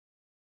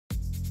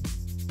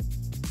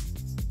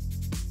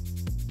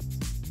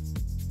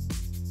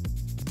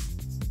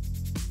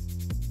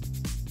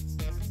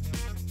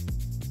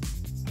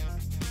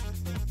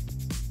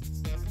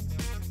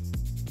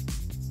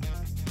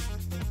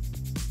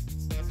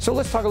So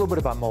let's talk a little bit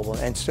about mobile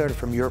and start it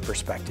from your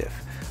perspective.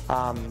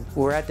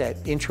 We're at that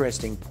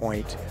interesting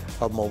point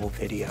of mobile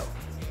video.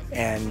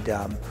 And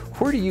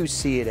where do you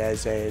see it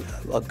as a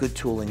good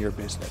tool in your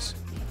business?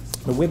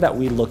 The way that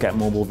we look at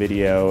mobile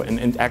video,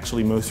 and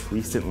actually most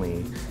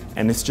recently,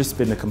 and it's just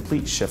been a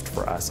complete shift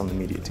for us on the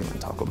media team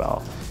at Taco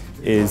Bell,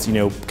 is,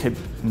 could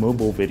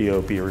mobile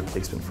video be a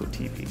replacement for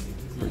TV,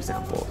 for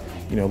example?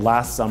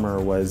 Last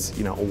summer was,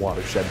 a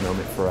watershed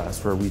moment for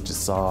us where we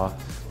just saw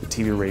the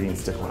TV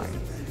ratings decline.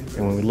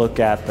 And when we look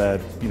at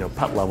the,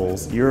 PUT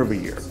levels year over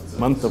year,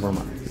 month over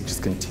month, they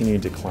just continue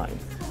to decline.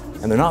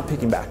 And they're not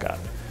picking back up.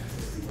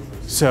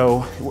 So,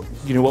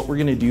 what we're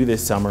going to do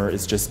this summer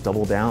is just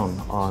double down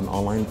on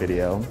online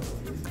video,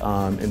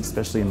 and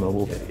especially in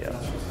mobile video.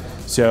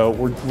 So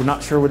we're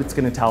not sure what it's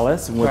going to tell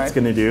us and what it's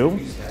going to do.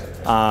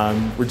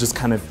 We're just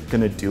kind of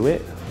going to do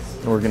it,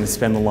 and we're going to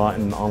spend a lot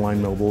in online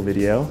mobile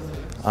video.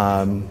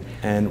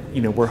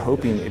 And we're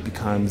hoping it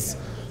becomes,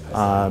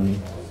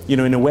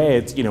 in a way,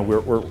 it's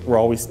we're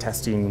always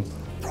testing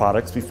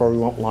products before we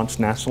launch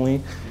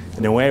nationally.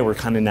 In a way, we're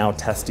kind of now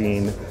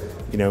testing,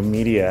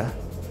 media.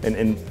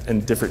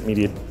 And different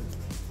media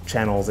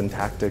channels and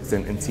tactics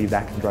and see if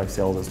that can drive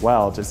sales as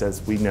well, just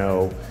as we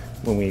know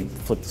when we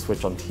flip the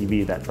switch on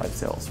TV, that drives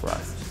sales for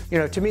us.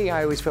 To me,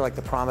 I always feel like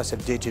the promise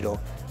of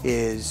digital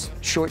is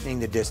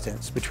shortening the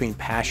distance between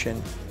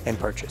passion and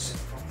purchase.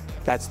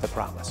 That's the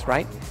promise,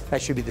 right?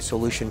 That should be the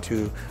solution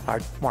to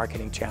our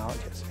marketing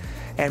challenges.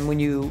 And when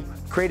you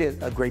create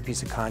a great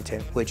piece of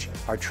content, which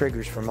are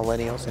triggers for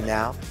millennials, and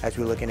now, as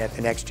we're looking at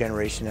the next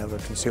generation of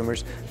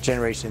consumers,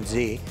 Generation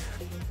Z,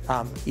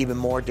 even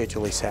more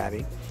digitally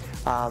savvy,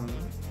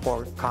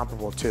 or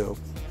comparable to,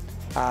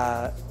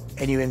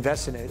 and you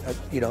invest in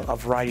a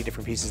variety of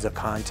different pieces of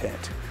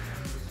content.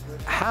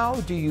 How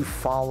do you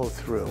follow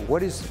through?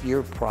 What is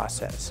your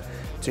process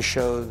to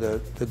show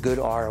the good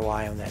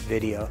ROI on that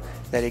video,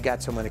 that it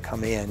got someone to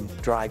come in,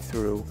 drive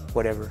through,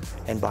 whatever,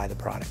 and buy the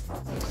product?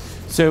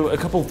 So a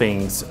couple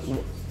things.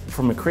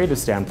 From a creative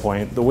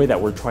standpoint, the way that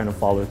we're trying to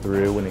follow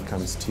through when it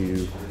comes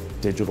to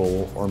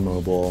digital or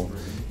mobile,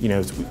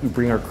 is we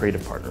bring our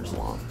creative partners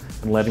along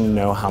and letting them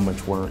know how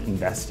much we're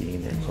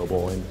investing in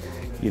mobile, and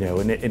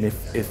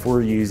if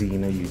we're using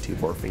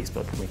YouTube or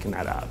Facebook and making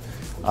that up,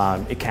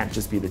 it can't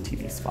just be the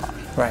TV spot,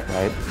 right?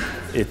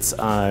 It's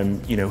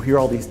here are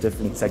all these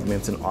different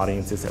segments and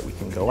audiences that we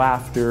can go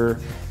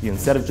after.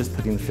 Instead of just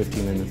putting the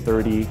 15 and the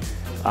 30,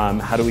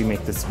 how do we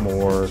make this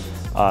more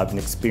of an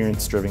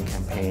experience-driven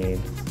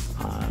campaign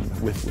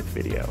with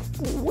video?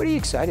 What are you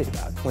excited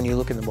about when you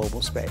look in the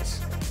mobile space?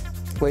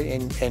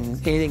 And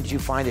anything that you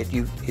find that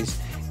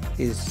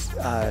is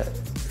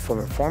from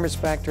a performance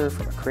factor,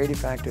 from a creative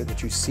factor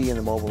that you see in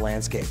the mobile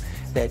landscape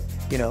that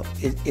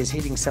is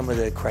hitting some of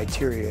the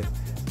criteria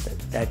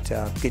that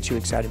gets you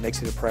excited,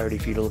 makes it a priority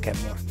for you to look at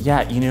more?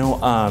 Yeah,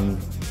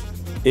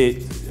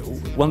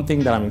 one thing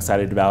that I'm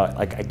excited about,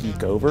 like I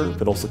geek over,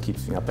 but also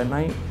keeps me up at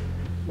night,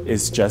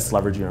 is just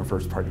leveraging our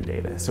first-party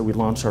data. So we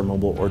launched our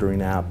mobile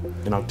ordering app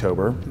in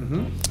October,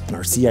 and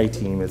our CI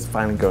team is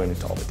finally going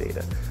into all the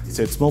data.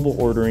 So it's mobile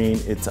ordering,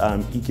 it's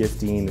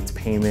e-gifting, it's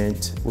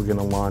payment. We're going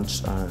to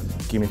launch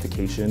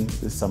gamification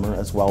this summer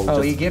as well.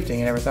 Oh,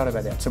 e-gifting, I never thought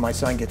about that. So my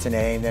son gets an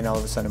A, and then all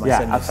of a sudden my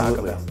son gets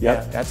Taco Bell.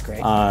 Yeah, that's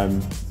great.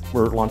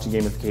 We're launching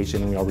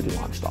gamification, and we already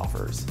launched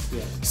offers.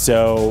 Yeah.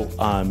 So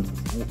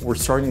we're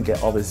starting to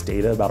get all this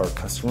data about our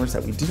customers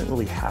that we didn't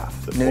really have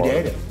before. New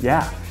data.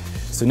 Yeah.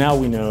 So now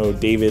we know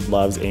David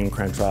loves AM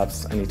crunch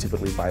wraps, and he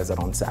typically buys that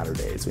on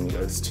Saturdays when he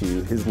goes to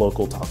his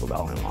local Taco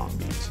Bell in Long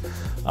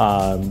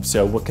Beach.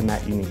 So what can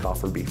that unique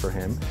offer be for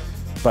him?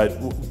 But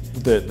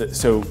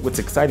so what's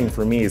exciting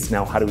for me is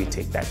now how do we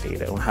take that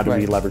data and how do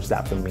we leverage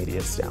that from a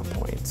media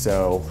standpoint?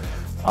 So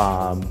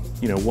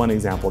one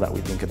example that we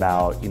think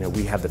about,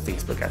 we have the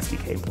Facebook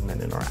SDK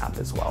implemented in our app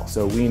as well.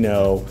 So we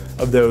know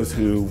of those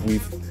who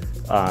we've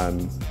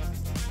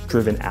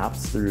driven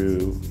apps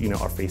through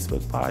our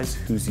Facebook buys,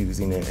 who's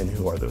using it and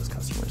who are those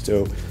customers.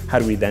 So how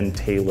do we then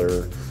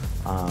tailor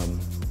our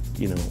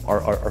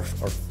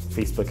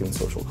Facebook and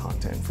social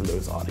content for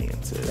those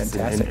audiences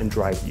and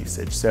drive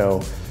usage?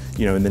 So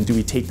and then do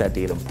we take that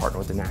data and partner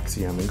with an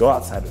Axiom and go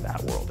outside of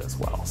that world as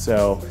well?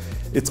 So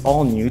it's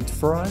all new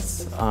for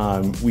us.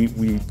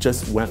 We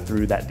just went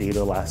through that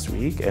data last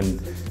week,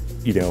 and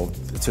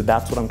so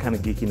that's what I'm kind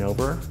of geeking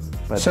over.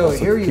 So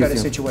here you got a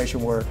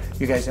situation where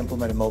you guys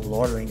implemented mobile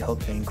ordering to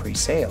hope to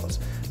increase sales,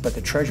 but the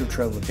treasure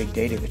trove of big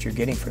data that you're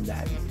getting from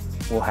that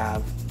will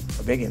have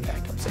a big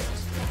impact on sales.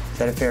 Is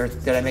that a fair,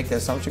 did I make the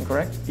assumption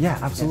correct? Yeah,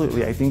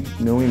 absolutely. Yeah. I think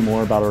knowing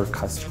more about our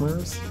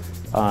customers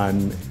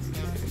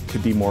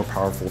could be more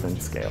powerful than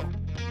scale.